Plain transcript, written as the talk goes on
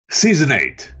Season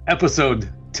 8, Episode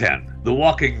 10, The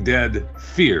Walking Dead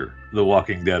Fear the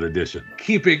Walking Dead edition.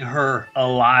 Keeping Her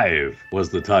Alive was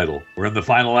the title. We're in the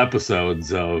final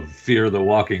episodes of Fear the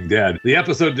Walking Dead. The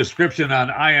episode description on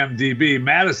IMDb,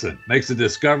 Madison makes a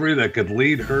discovery that could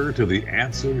lead her to the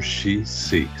answer she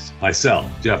seeks. Myself,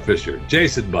 Jeff Fisher,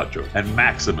 Jason Buttrell, and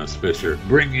Maximus Fisher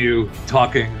bring you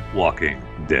Talking Walking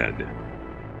Dead.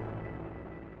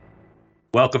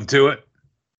 Welcome to it.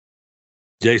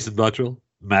 Jason Buttrell,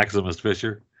 Maximus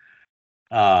Fisher.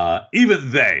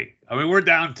 Even they, I mean, we're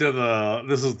down to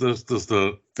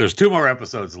there's two more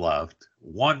episodes left.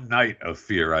 One Night of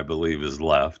Fear, I believe, is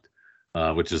left,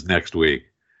 which is next week.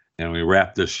 And we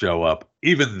wrap this show up.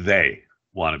 Even they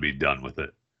want to be done with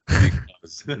it.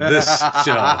 Because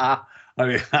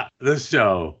this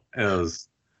show is,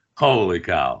 holy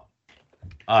cow.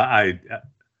 I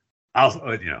don't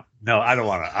want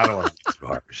to be too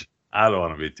harsh. I don't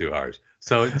want to be too harsh.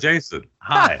 So, Jason,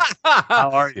 hi. How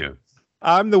are you?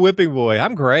 I'm the whipping boy.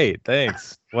 I'm great.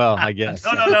 Thanks. Well, I guess.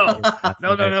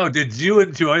 No. Did you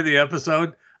enjoy the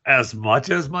episode as much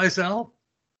as myself?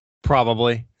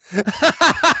 Probably.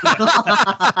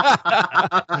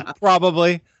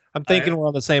 Probably. I'm thinking we're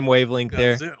on the same wavelength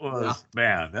there. It was,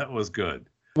 man, that was good.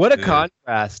 What a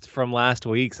contrast from last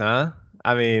week's, huh?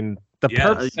 I mean, the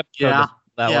perfect episode.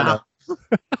 One.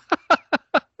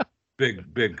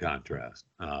 Big contrast.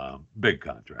 Big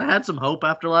contrast. I had some hope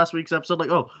after last week's episode.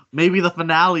 Like, oh, maybe the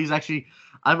finale's actually.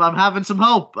 I'm having some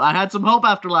hope. I had some hope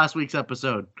after last week's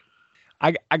episode.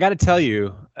 I got to tell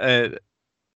you,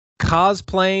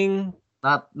 cosplaying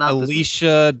not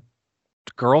Alicia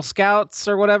Girl Scouts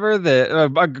or whatever,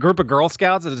 a group of Girl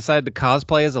Scouts that decided to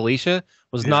cosplay as Alicia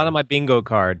was not on my bingo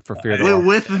card for Fear the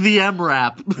with the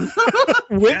MRAP.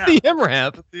 The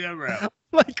MRAP. The MRAP.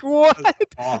 Like, what?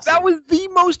 Awesome. That was the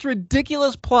most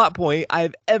ridiculous plot point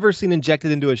I've ever seen injected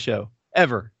into a show.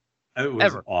 Ever. It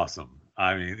was awesome.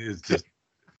 I mean, it's just,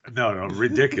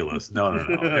 ridiculous. No.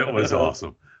 It was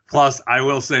awesome. Plus, I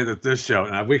will say that this show,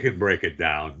 now we can break it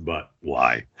down, but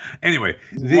why? Anyway.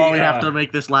 We have to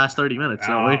make this last 30 minutes,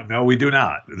 don't we? No, we do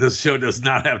not. This show does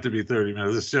not have to be 30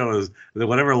 minutes. This show is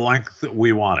whatever length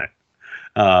we want it.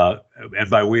 And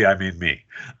by we, I mean me.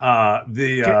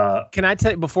 Can I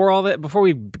tell you, before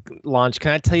we launch,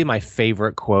 can I tell you my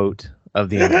favorite quote of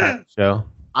the entire show?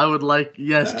 I would like,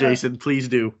 yes, Jason, please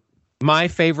do. My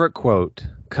favorite quote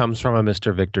comes from a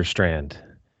Mr. Victor Strand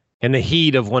in the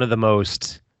heat of one of the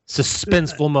most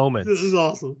suspenseful moments. This is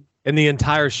awesome. In the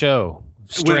entire show.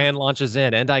 Strand launches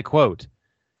in, and I quote,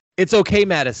 "It's okay,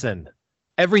 Madison.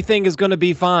 Everything is going to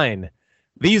be fine.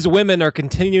 These women are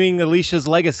continuing Alicia's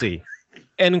legacy."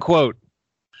 End quote.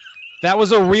 That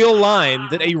was a real line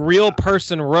that a real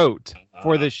person wrote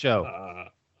for this show.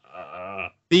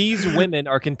 These women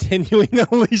are continuing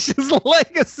Alicia's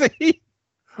legacy.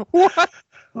 What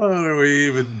are we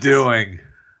even doing?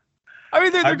 I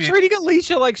mean, they're treating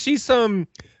Alicia like she's some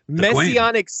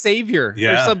messianic savior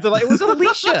or something. Like, it was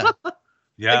Alicia.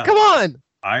 Yeah. Like, come on.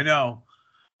 I know.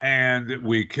 And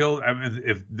we killed. I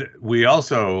mean, we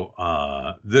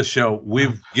also this show,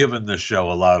 we've given this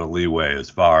show a lot of leeway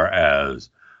as far as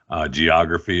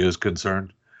geography is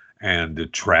concerned and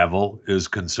travel is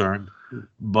concerned.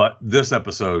 But this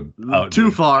episode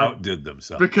outdid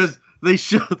themselves because they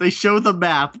show the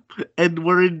map and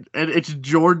it's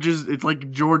Georgia's. It's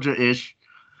like Georgia-ish.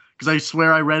 Because I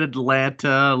swear I read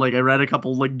Atlanta. Like I read a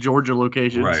couple like Georgia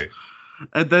locations. Right.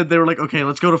 And then they were like, okay,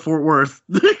 let's go to Fort Worth.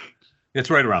 It's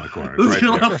right around the corner. It's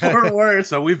right there. Fort Worth.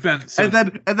 So we've been, and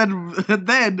then in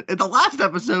the last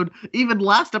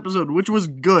episode, which was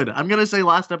good. I'm gonna say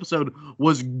last episode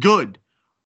was good.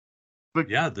 But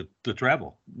yeah, the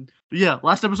travel. Yeah,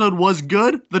 last episode was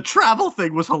good. The travel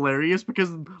thing was hilarious because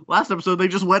last episode they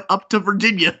just went up to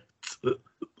Virginia,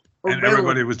 and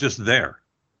everybody was just there.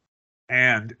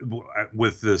 And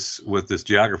with this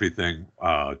geography thing,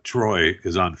 Troy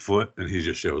is on foot and he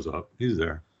just shows up. He's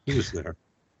there. He's just there.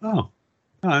 Oh.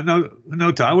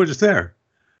 No time. We're just there.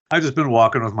 I've just been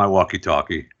walking with my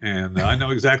walkie-talkie, and I know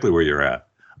exactly where you're at.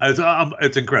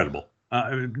 It's incredible.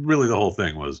 Really, the whole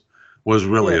thing was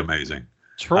really amazing.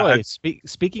 Troy,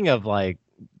 speaking of like,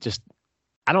 just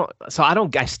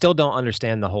I still don't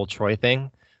understand the whole Troy thing.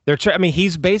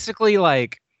 He's basically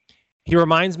like, he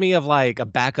reminds me of like a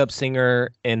backup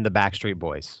singer in the Backstreet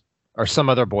Boys or some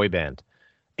other boy band.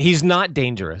 He's not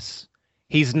dangerous.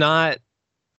 He's not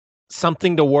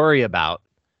something to worry about.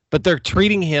 But they're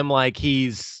treating him like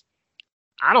he's,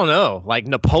 I don't know, like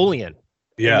Napoleon.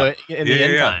 Yeah. In the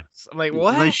end times. I'm like,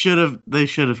 what? They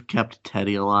should have kept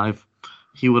Teddy alive.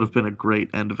 He would have been a great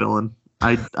end villain.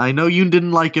 I know you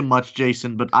didn't like him much,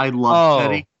 Jason, but I love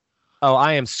Teddy. Oh,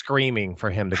 I am screaming for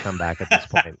him to come back at this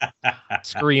point.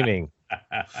 Screaming.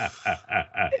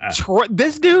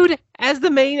 This dude as the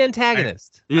main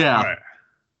antagonist. Yeah. Right.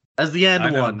 As the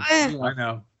end one. I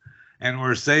know. And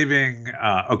we're saving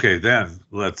okay, then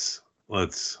let's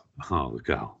oh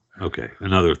go. Okay.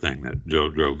 Another thing that Joe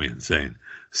drove me insane.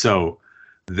 So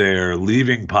they're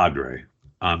leaving Padre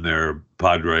on their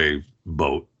Padre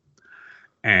boat,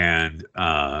 and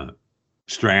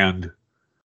Strand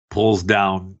pulls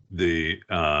down the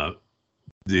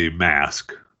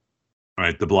mask,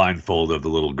 right, the blindfold of the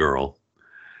little girl,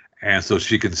 and so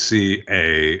she can see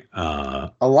a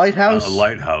lighthouse. A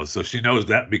lighthouse. So she knows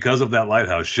that because of that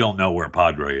lighthouse, she'll know where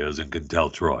Padre is and can tell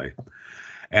Troy.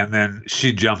 And then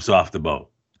she jumps off the boat,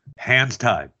 hands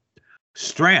tied.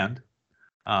 Strand,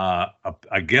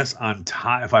 I guess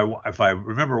if I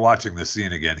remember watching the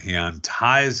scene again, he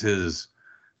unties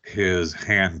his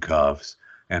handcuffs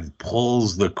and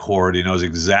pulls the cord. He knows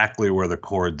exactly where the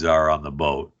cords are on the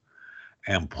boat,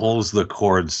 and pulls the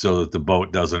cord so that the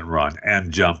boat doesn't run,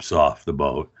 and jumps off the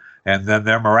boat. And then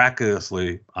they're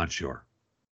miraculously on shore.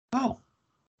 Oh,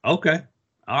 okay.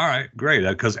 All right, great.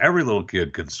 Because every little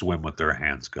kid can swim with their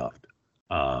hands cuffed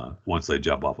once they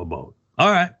jump off a boat.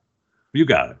 All right. You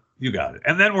got it. You got it.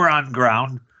 And then we're on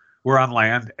ground. We're on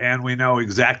land, and we know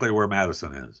exactly where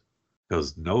Madison is.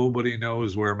 Because nobody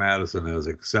knows where Madison is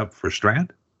except for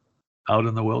Strand out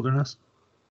in the wilderness.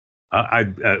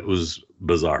 It was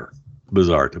bizarre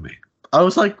to me. I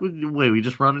was like, wait, we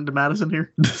just run into Madison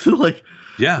here? Like,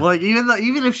 yeah. Like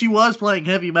even if she was playing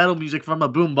heavy metal music from a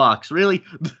boombox, really?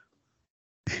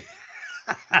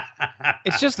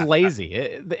 It's just lazy.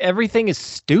 Everything is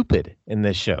stupid in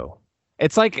this show.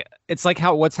 It's like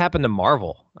what's happened to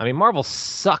Marvel. I mean, Marvel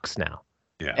sucks now.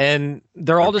 Yeah. And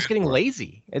they're all just getting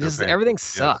lazy. Everything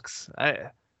sucks. Yes.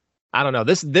 I don't know.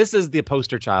 This is the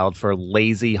poster child for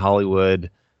lazy Hollywood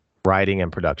writing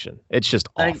and production. It's just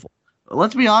awful.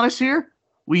 Let's be honest here.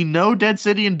 We know Dead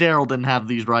City and Daryl didn't have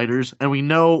these writers, and we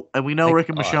know Rick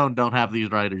and Michonne don't have these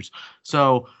writers.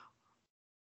 So,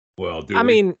 well,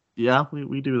 yeah,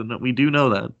 we do know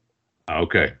that.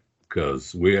 Okay,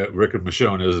 because Rick and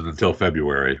Michonne isn't until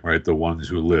February, right? The Ones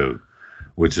Who Live,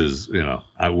 which is,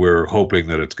 we're hoping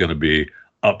that it's going to be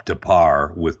up to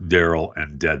par with Daryl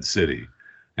and Dead City,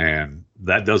 and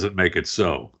that doesn't make it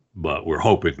so, but we're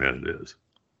hoping that it is.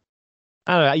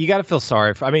 I don't know. You got to feel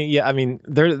sorry for.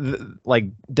 They're like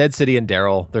Dead City and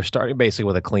Daryl. They're starting basically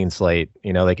with a clean slate.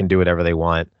 They can do whatever they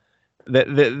want.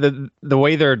 The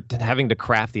way they're having to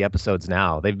craft the episodes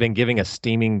now, they've been giving a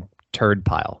steaming turd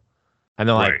pile, and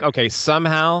they're like, okay,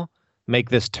 somehow make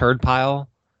this turd pile,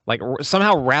 like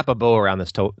somehow wrap a bow around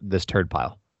this turd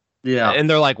pile. Yeah,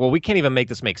 and they're like, well, we can't even make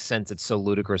this make sense. It's so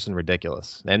ludicrous and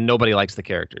ridiculous, and nobody likes the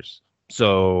characters.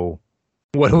 So,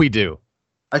 what do we do?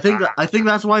 I think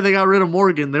that's why they got rid of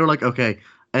Morgan. They were like, okay,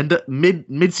 and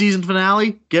mid-season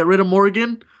finale, get rid of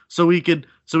Morgan so we could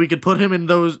put him in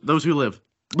those Who Live.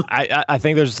 I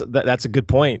think that's a good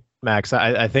point, Max.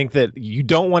 I think that you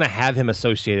don't want to have him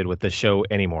associated with this show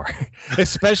anymore,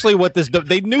 especially what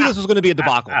they knew this was going to be a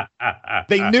debacle.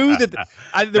 They knew that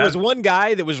there was one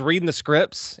guy that was reading the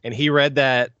scripts, and he read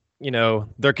that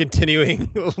they're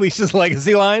continuing Alicia's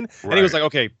legacy line, and he was like,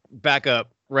 okay, back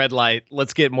up. Red light.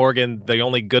 Let's get Morgan, the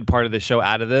only good part of the show,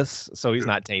 out of this, so he's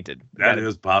not tainted. That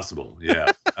is possible. Yeah,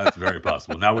 that's very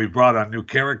possible. Now we've brought on new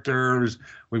characters.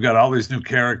 We've got all these new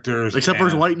characters, except for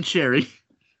Dwight and Sherry.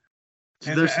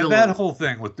 And that whole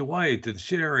thing with Dwight and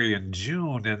Sherry and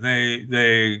June, and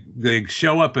they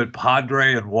show up at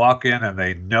Padre and walk in, and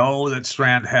they know that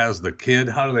Strand has the kid.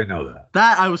 How do they know that?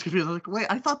 That I was confused. I was like, wait,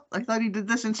 I thought he did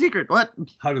this in secret. What?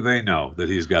 How do they know that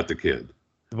he's got the kid?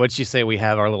 What'd she say? We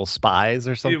have our little spies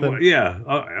or something? Yeah.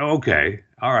 Okay.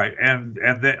 All right. And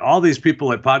all these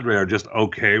people at Padre are just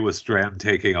okay with Strand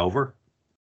taking over.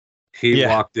 He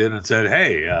walked in and said,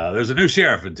 "Hey, there's a new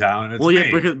sheriff in town." And it's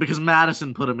me. because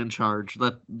Madison put him in charge.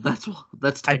 That's.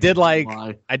 I did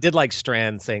like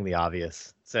Strand saying the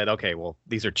obvious. Said, "Okay, well,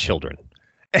 these are children."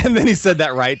 And then he said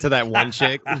that right to that one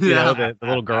chick, the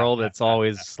little girl that's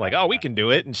always like, "Oh, we can do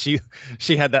it." And she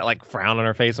had that like frown on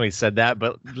her face when he said that.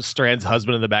 But Strand's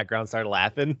husband in the background started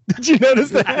laughing. Did you notice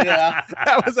that? Yeah,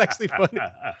 that was actually funny.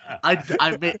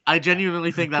 I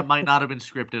genuinely think that might not have been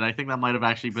scripted. I think that might have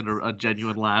actually been a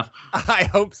genuine laugh. I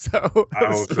hope so. I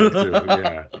hope so too.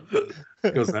 Yeah,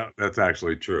 because that's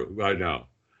actually true. I know,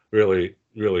 really,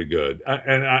 really good.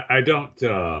 I don't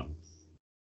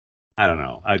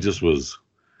know. I just was.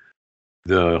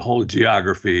 The whole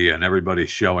geography and everybody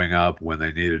showing up when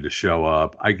they needed to show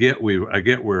up. I get we're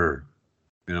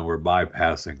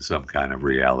bypassing some kind of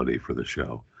reality for the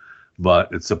show, but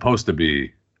it's supposed to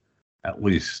be at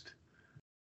least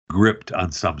gripped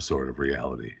on some sort of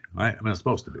reality, right? I mean, it's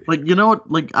supposed to be. Like, you know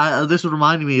what? Like, this would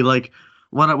remind me, like,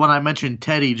 when I mentioned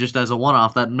Teddy just as a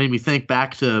one-off, that made me think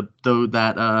back to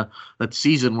that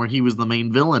season where he was the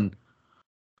main villain.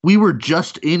 We were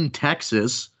just in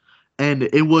Texas, and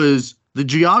it was the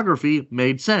geography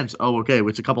made sense. Oh, okay,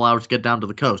 it's a couple hours to get down to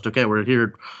the coast. Okay, we're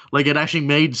here. Like, it actually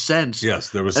made sense.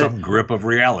 Yes, there was some grip of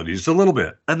reality, just a little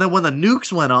bit. And then when the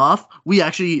nukes went off, we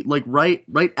actually, like, right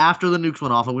after the nukes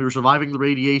went off, and we were surviving the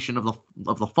radiation of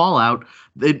the fallout.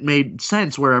 It made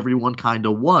sense where everyone kind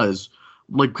of was.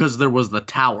 Like, because there was the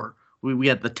tower. We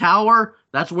had the tower,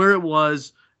 that's where it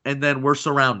was, and then we're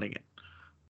surrounding it.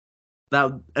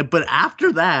 But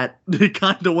after that, it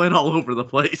kind of went all over the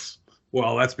place.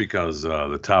 Well, that's because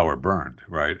the tower burned,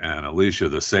 right? And Alicia,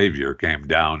 the savior, came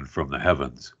down from the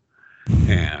heavens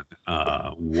and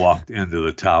walked into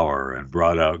the tower and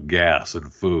brought out gas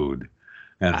and food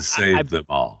and saved them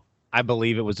all. I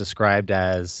believe it was described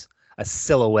as a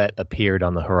silhouette appeared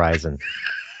on the horizon.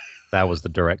 That was the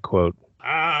direct quote.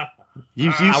 I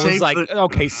was like,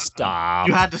 okay, stop.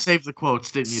 You had to save the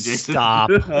quotes, didn't you, Jason? Stop.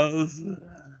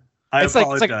 I it's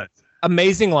apologize. Like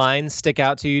amazing lines stick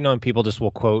out to you, and people just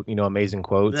will quote, amazing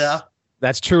quotes. Yeah.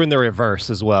 That's true in the reverse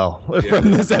as well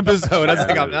from this episode. I was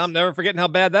like, I'm never forgetting how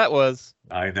bad that was.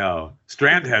 I know.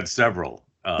 Strand had several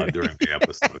during the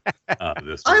episode.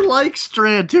 I like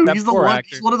Strand too. That He's the poor one. actor.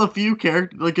 He's one of the few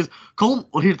characters. Like, here's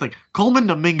the thing. Coleman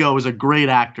Domingo is a great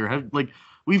actor. Like,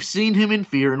 we've seen him in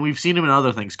Fear, and we've seen him in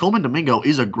other things. Coleman Domingo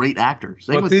is a great actor.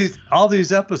 All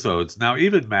these episodes now,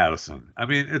 even Madison. I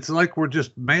mean, it's like we're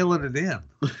just mailing it in.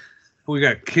 We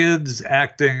got kids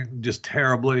acting just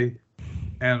terribly,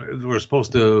 and we're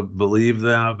supposed to believe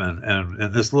them.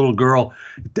 And this little girl,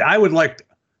 I would like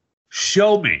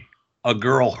show me a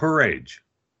girl her age.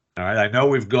 All right, I know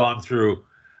we've gone through.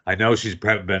 I know she's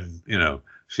been,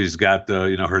 she's got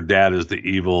the, her dad is the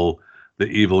evil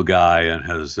guy and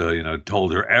has,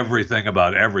 told her everything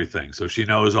about everything. So she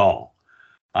knows all.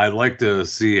 I'd like to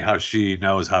see how she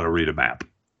knows how to read a map.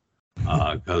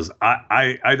 Because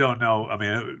I don't know. I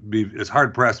mean, it's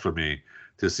hard pressed for me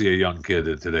to see a young kid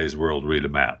in today's world read a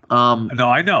map. No,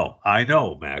 I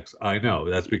know, Max. I know.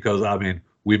 That's because,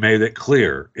 we made it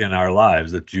clear in our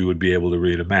lives that you would be able to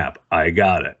read a map. I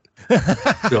got it.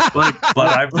 So, but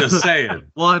I'm just saying,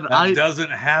 that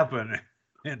doesn't happen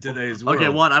in today's world.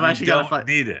 Okay, I'm actually gotta fight.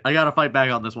 Need it. I gotta fight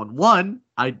back on this one.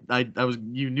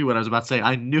 You knew what I was about to say.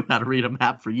 I knew how to read a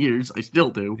map for years. I still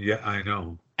do. Yeah, I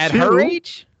know. At her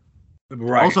age?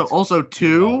 Right. Also,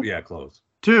 two. Oh, yeah, close.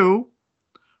 Two.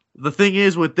 The thing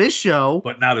is with this show,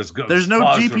 but not as good. There's no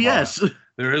GPS.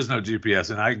 There is no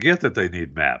GPS, and I get that they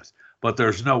need maps, but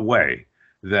there's no way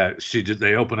that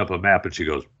they open up a map and she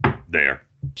goes there.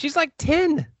 She's like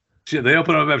 10. They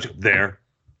open up a map. There.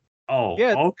 Oh,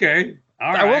 yeah. Okay.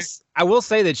 All right. I will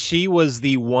say that she was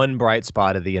the one bright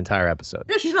spot of the entire episode.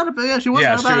 Yeah, she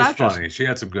was funny. She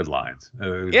had some good lines.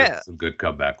 Some good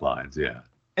comeback lines. Yeah.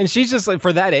 And she's just like,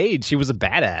 for that age, she was a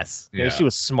badass. Yeah. She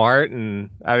was smart, and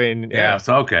yeah.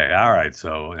 So okay, all right.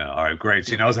 So all right, great.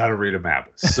 She knows how to read a map.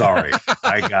 Sorry,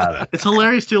 I got it. It's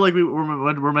hilarious too. Like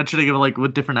we're mentioning it, like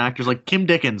with different actors, like Kim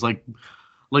Dickens. Like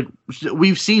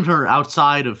we've seen her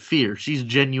outside of Fear. She's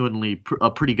genuinely a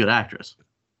pretty good actress.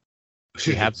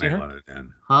 We have seen her,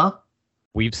 huh?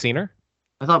 We've seen her.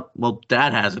 I thought. Well,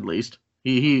 Dad has at least.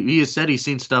 He has said he's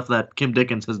seen stuff that Kim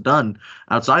Dickens has done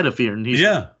outside of Fear, and he's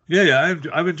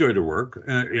I've enjoyed her work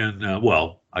in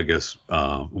I guess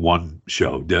one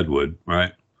show, Deadwood,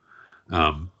 right?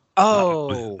 I'm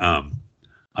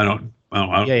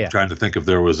trying to think if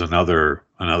there was another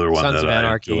one Sons that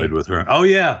I enjoyed with her. Oh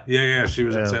yeah. She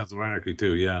was in Sons of Anarchy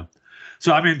too. Yeah.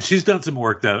 So she's done some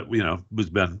work that has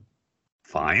been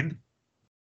fine.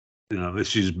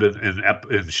 She's been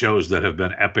in shows that have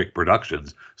been epic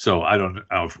productions. So I don't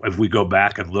know if we go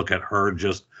back and look at her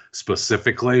just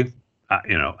specifically.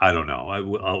 I don't know.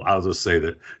 I'll just say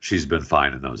that she's been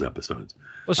fine in those episodes.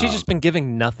 Well, she's just been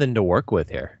giving nothing to work with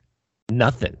here.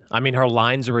 Nothing. Her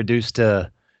lines are reduced to,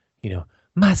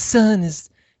 my son is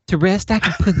to rest. I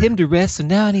can put him to rest. So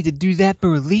now I need to do that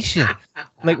for Alicia.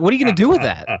 Like, what are you going to do with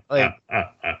that? Like,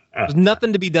 there's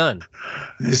nothing to be done.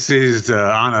 She's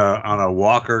on a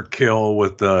walker kill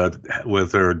with her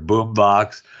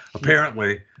boombox.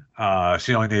 Apparently,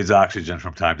 she only needs oxygen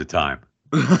from time to time.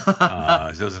 She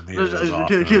doesn't need it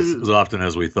as often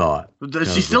as we thought.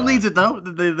 She still needs it though.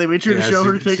 They made sure to show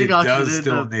her taking oxygen. She does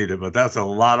still need it, but that's a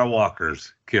lot of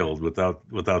walkers killed without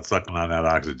sucking on that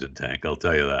oxygen tank. I'll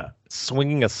tell you that.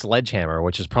 Swinging a sledgehammer,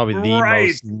 which is probably the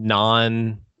most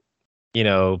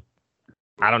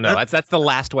I don't know. That's the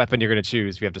last weapon you're going to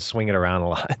choose if you have to swing it around a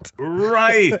lot.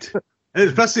 Right.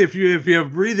 especially if you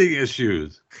have breathing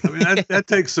issues. I mean, that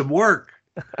takes some work.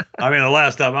 I mean, the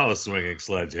last time I was swinging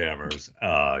sledgehammers,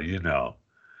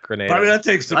 Grenade. But I mean, that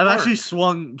takes some I've work. actually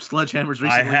swung sledgehammers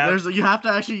recently. You have to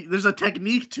actually. There's a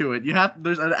technique to it.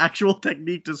 There's an actual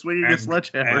technique to swinging a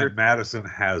sledgehammer. And Madison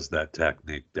has that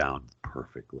technique down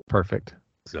perfectly. Perfect.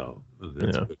 So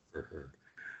that's good for her.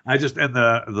 I just and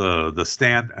the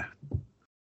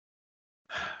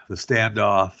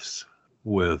standoffs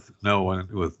with no one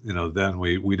then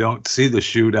we don't see the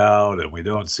shootout and we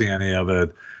don't see any of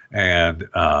it, and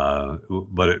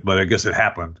but I guess it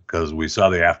happened because we saw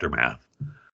the aftermath.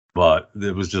 But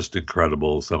it was just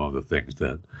incredible, some of the things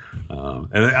that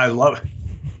and I love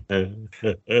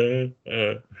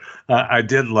I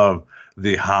did love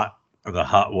the hot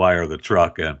wire, the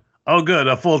truck, and oh good,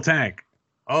 a full tank.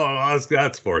 Oh,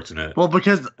 that's fortunate. Well,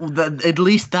 because at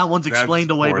least that one's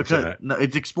explained away fortunate. because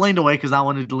it's explained away because that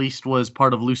one at least was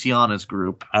part of Luciana's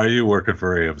group. Are you working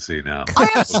for AMC now? I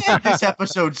have said this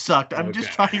episode sucked. I'm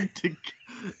just trying to.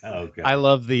 Okay. I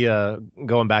love the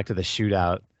going back to the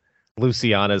shootout.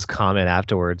 Luciana's comment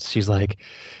afterwards. She's like,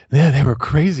 "Yeah, they were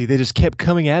crazy. They just kept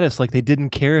coming at us like they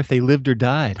didn't care if they lived or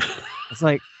died." It's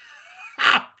like,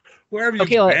 where have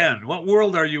you been? What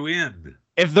world are you in?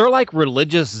 If they're like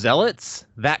religious zealots,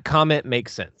 that comment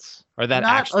makes sense. Or that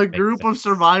Not actually a group of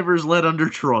survivors led under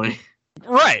Troy.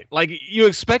 Right. Like you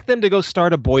expect them to go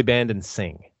start a boy band and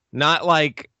sing, not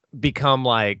like become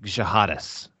like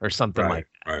jihadists or something like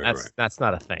that. That's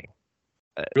not a thing.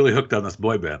 Really hooked on this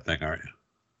boy band thing, aren't you?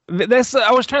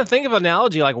 I was trying to think of an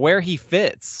analogy, like where he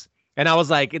fits, and I was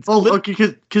like, it's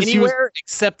because anywhere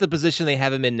except the position they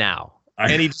have him in now,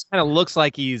 and he just kind of looks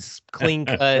like he's clean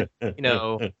cut, But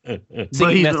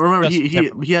remember,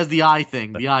 he has the eye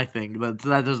thing, but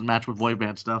that doesn't match with boy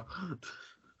band stuff.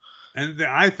 And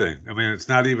the eye thing, I mean, it's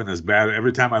not even as bad.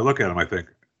 Every time I look at him, I think,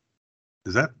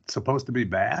 is that supposed to be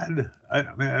bad? I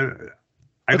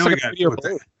know you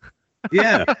got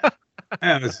yeah.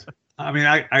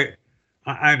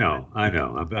 I know.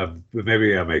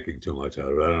 Maybe I'm making too much out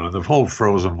of it. I don't know. The whole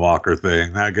frozen walker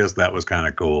thing, I guess that was kind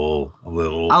of cool. A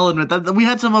little. I'll admit that we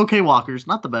had some okay walkers.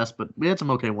 Not the best, but we had some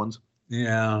okay ones.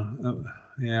 Yeah.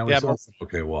 We saw some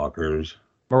okay walkers.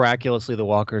 Miraculously, the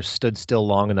walkers stood still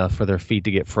long enough for their feet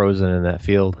to get frozen in that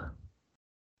field.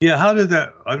 Yeah, how did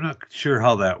that? I'm not sure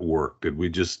how that worked. Did we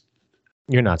just?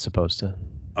 You're not supposed to.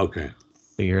 Okay.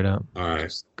 Figure it out. All right.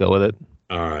 Just go with it.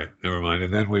 All right. Never mind.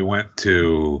 And then we went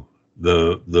to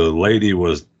the lady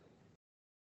was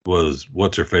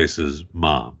what's her face's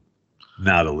mom,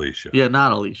 not Alicia. Yeah,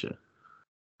 not Alicia.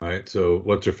 Right. So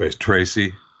what's her face?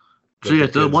 Tracy. So yeah,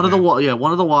 one of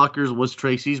the walkers was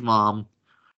Tracy's mom.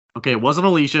 Okay, it wasn't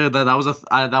Alicia.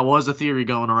 That was a theory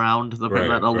going around.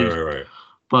 Right.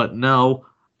 But no,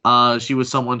 she was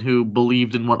someone who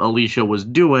believed in what Alicia was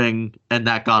doing, and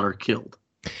that got her killed.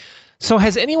 So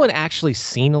has anyone actually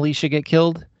seen Alicia get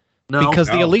killed? No. Because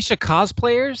the Alicia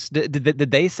cosplayers,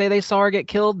 did they say they saw her get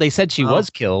killed? They said she was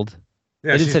killed.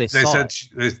 Yeah, they didn't say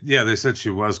they said she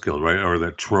was killed, right? Or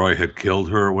that Troy had killed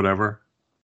her or whatever.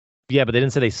 Yeah, but they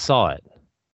didn't say they saw it.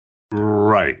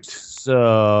 Right.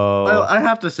 So I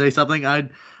have to say something. I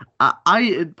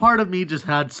part of me just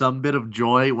had some bit of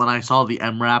joy when I saw the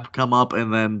MRAP come up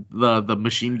and then the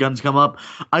machine guns come up.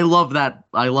 I love that.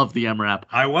 I love the MRAP.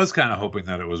 I was kind of hoping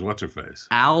that it was what's her face.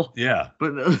 Al. Yeah.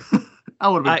 But that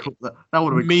would have been cool. That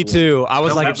would have been me cool. too. I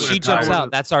was like, if she jumps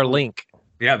out, that's our link.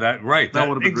 Yeah, that would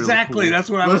have been exactly. Really cool. That's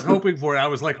what I was hoping for. I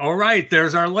was like, all right,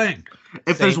 there's our link.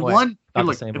 If there's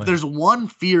one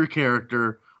fear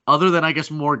character other than I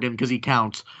guess Morgan because he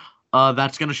counts,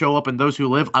 that's going to show up in Those Who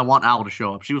Live, I want Al to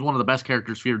show up. She was one of the best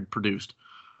characters Fear produced.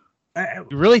 You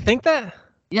really think that?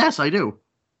 Yes, I do.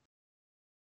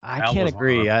 I can't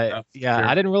agree. I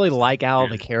didn't really like Al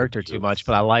the character too much,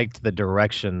 but I liked the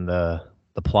direction the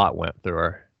plot went through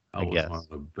her. I guess one of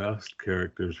the best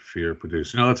characters Fear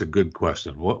produced. That's a good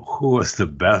question. Who was the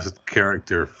best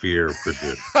character Fear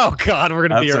produced? Oh God, we're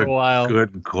gonna be here a while.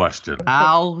 Good question.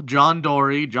 Al, John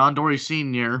Dory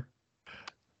Sr.,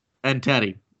 and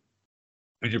Teddy.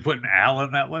 And you're putting Al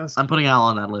on that list? I'm putting Al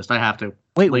on that list. I have to.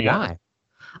 Wait, why?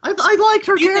 I liked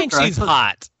her character. You think she's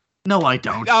hot? No, I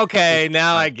don't. Okay,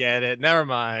 now I get it. Never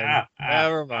mind.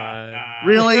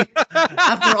 Really?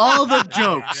 After all the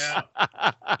jokes.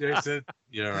 Yeah. Jason,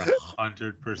 you're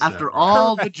 100%. After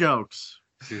all the jokes.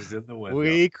 She's in the window.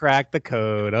 We cracked the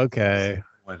code. Okay.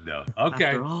 Window. Okay.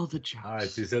 After all the jokes. All right,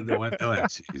 she's in the window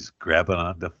and she's grabbing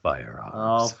onto firearms.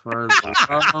 Oh, for the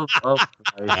love of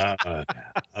Christ.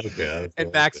 Okay.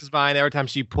 And Max's mind every time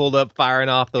she pulled up firing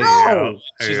off those.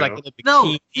 She's like in a bikini.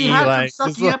 No, he had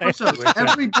some sucky episodes.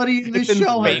 Everybody in this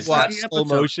show has sucky slow episodes.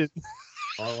 motion.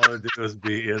 All I want to do is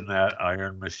be in that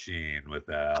iron machine with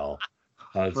Al.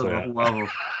 That's For the it. love of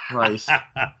Christ. All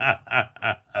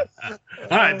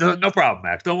right, no problem,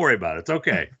 Max. Don't worry about it. It's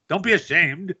okay. Don't be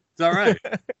ashamed. It's all right.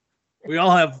 We all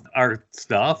have our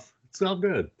stuff. It's all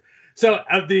good. So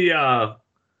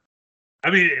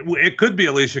it could be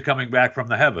Alicia coming back from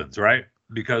the heavens, right?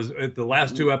 Because at the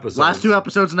last two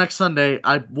episodes next Sunday,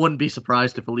 I wouldn't be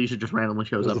surprised if Alicia just randomly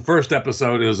shows up. The first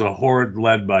episode is a horde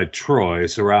led by Troy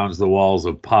surrounds the walls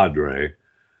of Padre.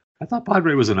 I thought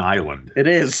Padre was an island. It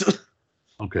is.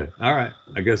 Okay. All right.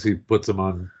 I guess he puts them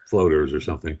on floaters or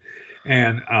something.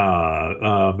 And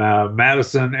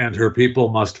Madison and her people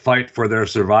must fight for their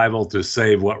survival to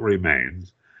save what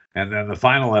remains. And then the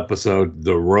final episode,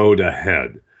 The Road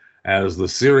Ahead. As the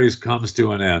series comes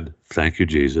to an end, thank you,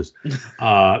 Jesus,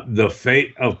 the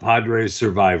fate of Padre's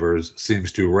survivors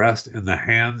seems to rest in the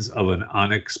hands of an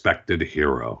unexpected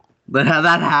hero. That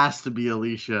has to be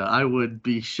Alicia. I would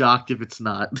be shocked if it's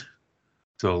not.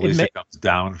 So Alicia comes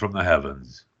down from the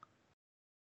heavens.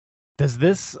 Does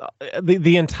this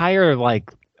the entire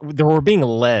we're being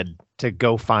led to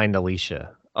go find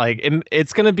Alicia?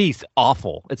 It's gonna be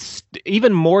awful. It's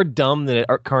even more dumb than it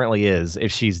currently is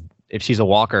if she's a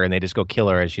walker and they just go kill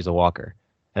her as she's a walker,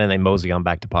 and then they mosey on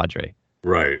back to Padre.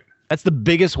 Right. That's the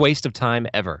biggest waste of time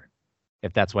ever,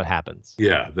 if that's what happens.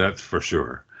 Yeah, that's for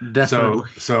sure. Definitely.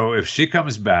 So if she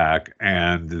comes back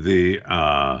and the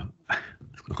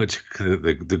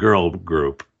girl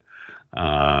group.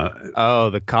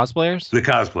 The cosplayers? The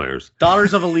cosplayers.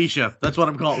 Daughters of Alicia. That's what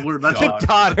I'm calling.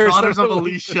 Daughters of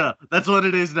Alicia. That's what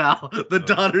it is now. The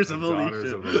Daughters of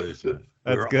Alicia.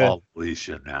 We're good. all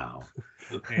Alicia now.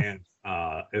 And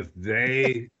if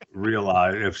they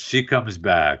realize, if she comes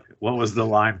back, what was the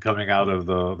line coming out of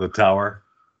the tower?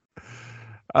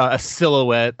 A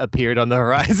silhouette appeared on the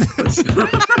horizon. If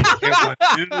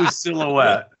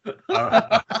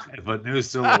a new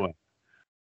silhouette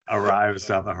arrives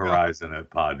on the horizon at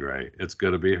Padre, it's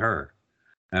going to be her.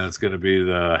 And it's going to be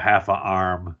the half a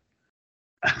arm,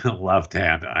 left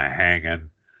hand hanging,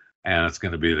 and it's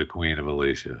going to be the Queen of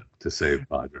Alicia to save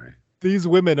Padre. These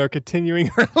women are continuing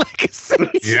her legacy.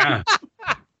 Yeah.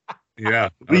 Yeah.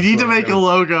 We need to make a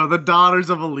logo, the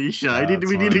Daughters of Alicia.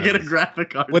 We need to get a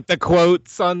graphic art. With the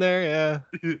quotes on there,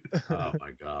 yeah. Oh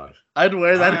my gosh. I'd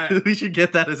wear that. Right. We should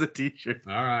get that as a t-shirt.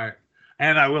 All right.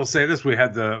 And I will say this, we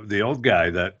had the old guy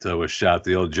that was shot,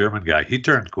 the old German guy. He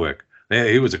turned quick.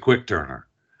 He was a quick turner.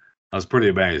 I was pretty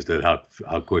amazed at how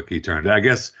quick he turned. I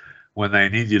guess when they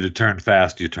need you to turn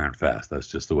fast, you turn fast. That's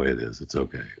just the way it is. It's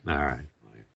okay. All right.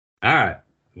 All right.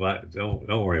 Well, don't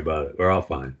worry about it. We're all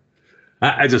fine.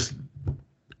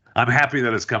 I'm happy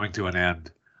that it's coming to an end.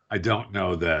 I don't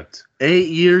know that. 8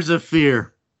 years of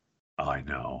fear. I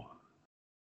know.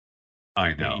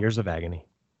 8 years of agony.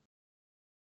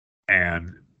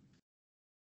 And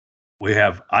we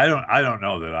have, I don't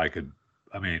know that I could,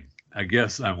 I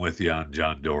guess I'm with you on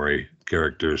John Dory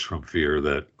characters from Fear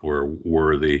that were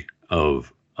worthy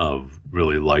of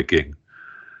really liking.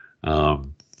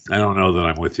 I don't know that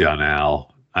I'm with you on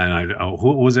Al. And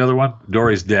who was the other one?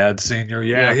 Dory's dad, Senior.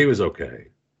 Yeah, he was okay.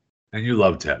 And you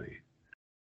love Teddy.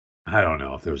 I don't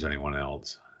know if there's anyone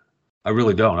else. I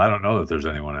really don't. I don't know that there's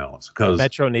anyone else. Because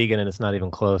Metro Negan, and it's not even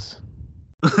close.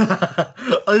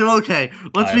 Okay,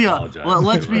 let's be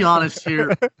honest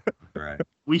here. Right.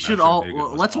 We should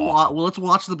let's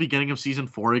watch the beginning of season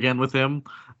 4 again with him,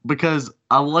 because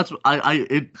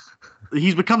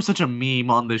he's become such a meme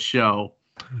on this show.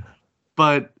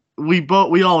 But we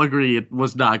all agree it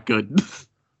was not good.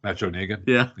 Metro Negan?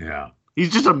 Yeah.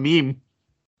 He's just a meme.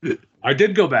 I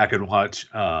did go back and watch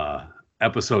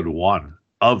episode 1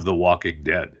 of The Walking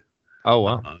Dead. Oh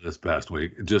wow! This past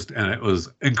week, and it was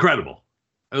incredible.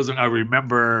 I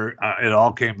remember it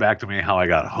all came back to me how I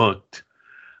got hooked,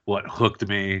 what hooked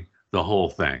me, the whole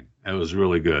thing. It was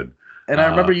really good. And I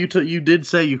remember you did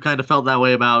say you kind of felt that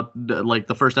way about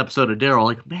the first episode of Daryl.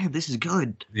 Like, man, this is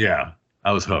good. Yeah,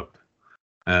 I was hooked.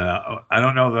 And I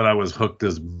don't know that I was hooked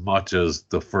as much as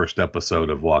the first episode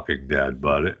of Walking Dead,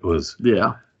 but it was.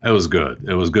 Yeah. It was good.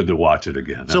 It was good to watch it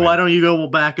again. So why don't you go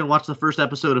back and watch the first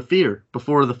episode of Fear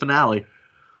before the finale?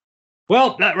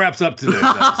 Well, that wraps up today's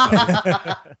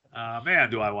episode. Man,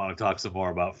 do I want to talk some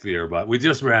more about Fear, but we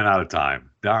just ran out of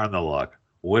time. Darn the luck.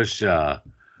 Wish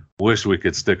we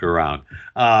could stick around.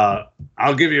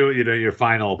 I'll give you your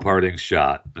final parting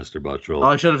shot, Mr. Buttrell. Oh,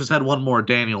 I should have just had one more,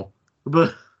 Daniel.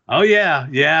 But oh yeah,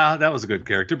 that was a good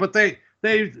character. But they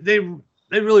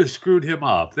really screwed him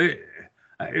up.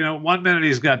 One minute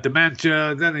he's got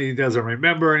dementia, then he doesn't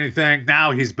remember anything.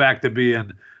 Now he's back to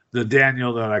being the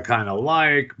Daniel that I kind of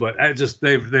like, but I just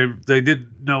they didn't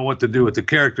know what to do with the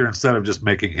character instead of just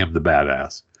making him the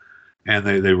badass, and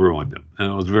they ruined him.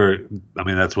 And it was very, I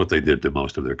mean, that's what they did to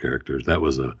most of their characters. That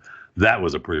was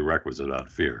a prerequisite on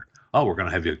Fear. Oh, we're going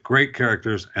to have you great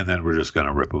characters, and then we're just going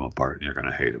to rip them apart, and you're going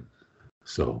to hate them.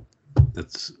 So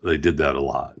they did that a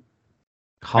lot.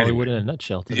 Hollywood in a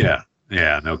nutshell. Yeah,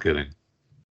 no kidding.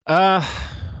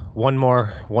 One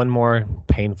more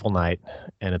painful night,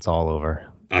 and it's all over.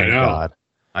 Thank God.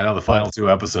 I know the final 2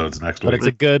 episodes next week. But it's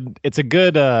a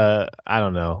good I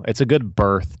don't know. It's a good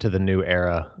birth to the new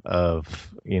era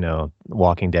of,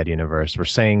 Walking Dead universe. We're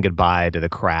saying goodbye to the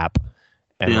crap,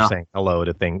 and we're saying hello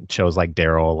to shows like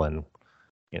Daryl and,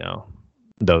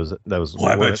 those. Well,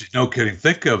 I bet you, no kidding.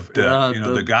 Think of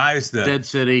the guys that Dead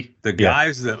City, the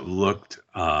guys that looked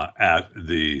at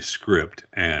the script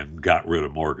and got rid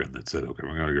of Morgan. That said, okay,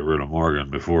 we're going to get rid of Morgan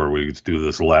before we do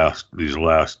these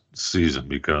last season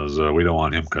because we don't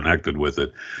want him connected with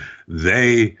it.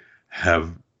 They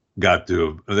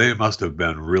must have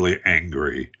been really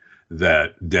angry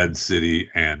that Dead City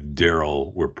and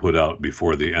Daryl were put out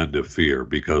before the end of Fear,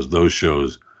 because those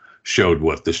shows showed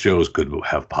what the shows could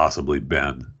have possibly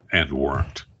been and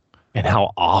weren't. And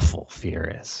how awful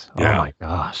Fear is. Yeah. Oh my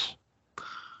gosh.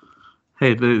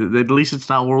 Hey, at least it's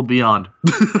not World Beyond.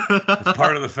 It's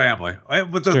part of the family.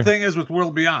 But the thing is with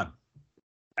World Beyond,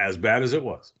 as bad as it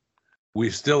was, we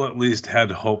still at least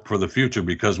had hope for the future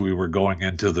because we were going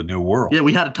into the new world. Yeah,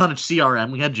 we had a ton of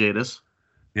CRM. We had Jadis.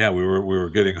 Yeah, we were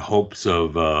getting hopes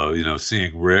of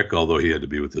seeing Rick, although he had to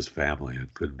be with his family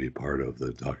and couldn't be part of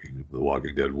the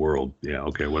Walking Dead world. Yeah,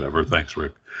 okay, whatever. Thanks,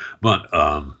 Rick. But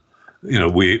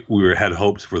we had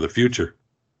hopes for the future.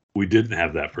 We didn't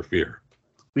have that for Fear.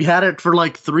 We had it for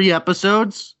like 3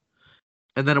 episodes,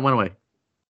 and then it went away.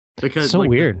 Because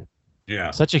weird.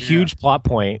 Yeah, such a huge plot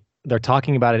point. They're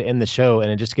talking about it in the show, and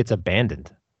it just gets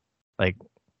abandoned. Like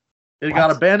it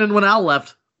got abandoned when Al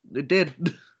left. It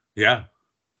did. Yeah.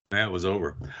 Yeah, it was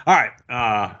over. All right.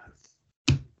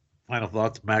 Final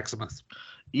thoughts, Maximus?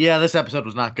 Yeah, this episode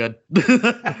was not good.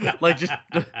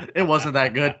 It wasn't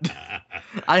that good.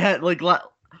 I had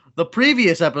the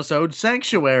previous episode,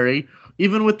 Sanctuary,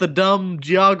 even with the dumb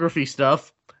geography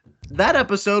stuff, that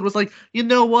episode was like, you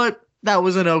know what? That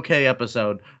was an okay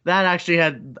episode. That actually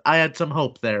I had some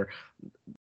hope there.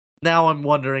 Now I'm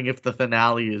wondering if the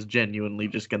finale is genuinely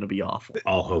just going to be awful.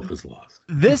 All hope is lost.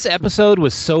 This episode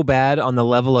was so bad on the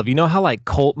level of, how like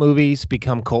cult movies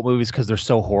become cult movies because they're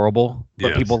so horrible,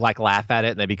 but people laugh at it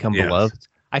and they become beloved.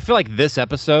 I feel like this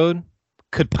episode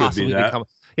could possibly become.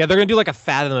 Yeah, they're going to do like a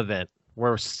Fathom event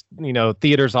where,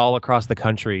 theaters all across the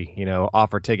country,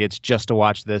 offer tickets just to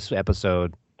watch this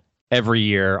episode every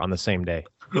year on the same day.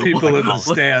 People in the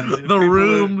stands. The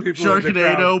Room,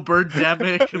 Sharknado,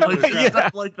 Birdemic,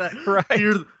 stuff like that.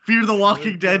 Right. Fear the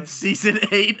Walking Dead Season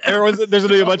 8. There's going to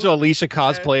be a bunch of Alicia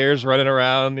cosplayers running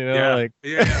around, Yeah.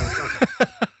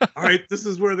 All right, this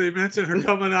is where they mention her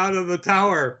coming out of the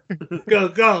tower.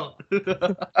 Go.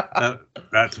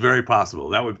 That's very possible.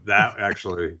 That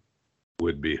actually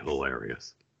would be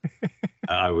hilarious.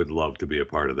 I would love to be a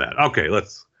part of that. Okay,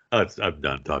 I'm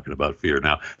done talking about Fear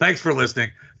now. Thanks for listening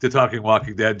to Talking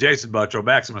Walking Dead. Jason Buttrell,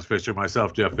 Maximus Fisher,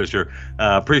 myself, Jeff Fisher.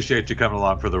 Appreciate you coming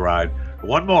along for the ride.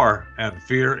 One more, and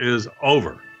Fear is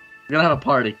over. We're going to have a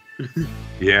party.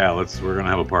 Yeah, we're going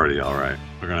to have a party, all right.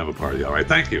 We're going to have a party, all right.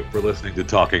 Thank you for listening to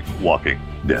Talking Walking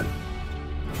Dead.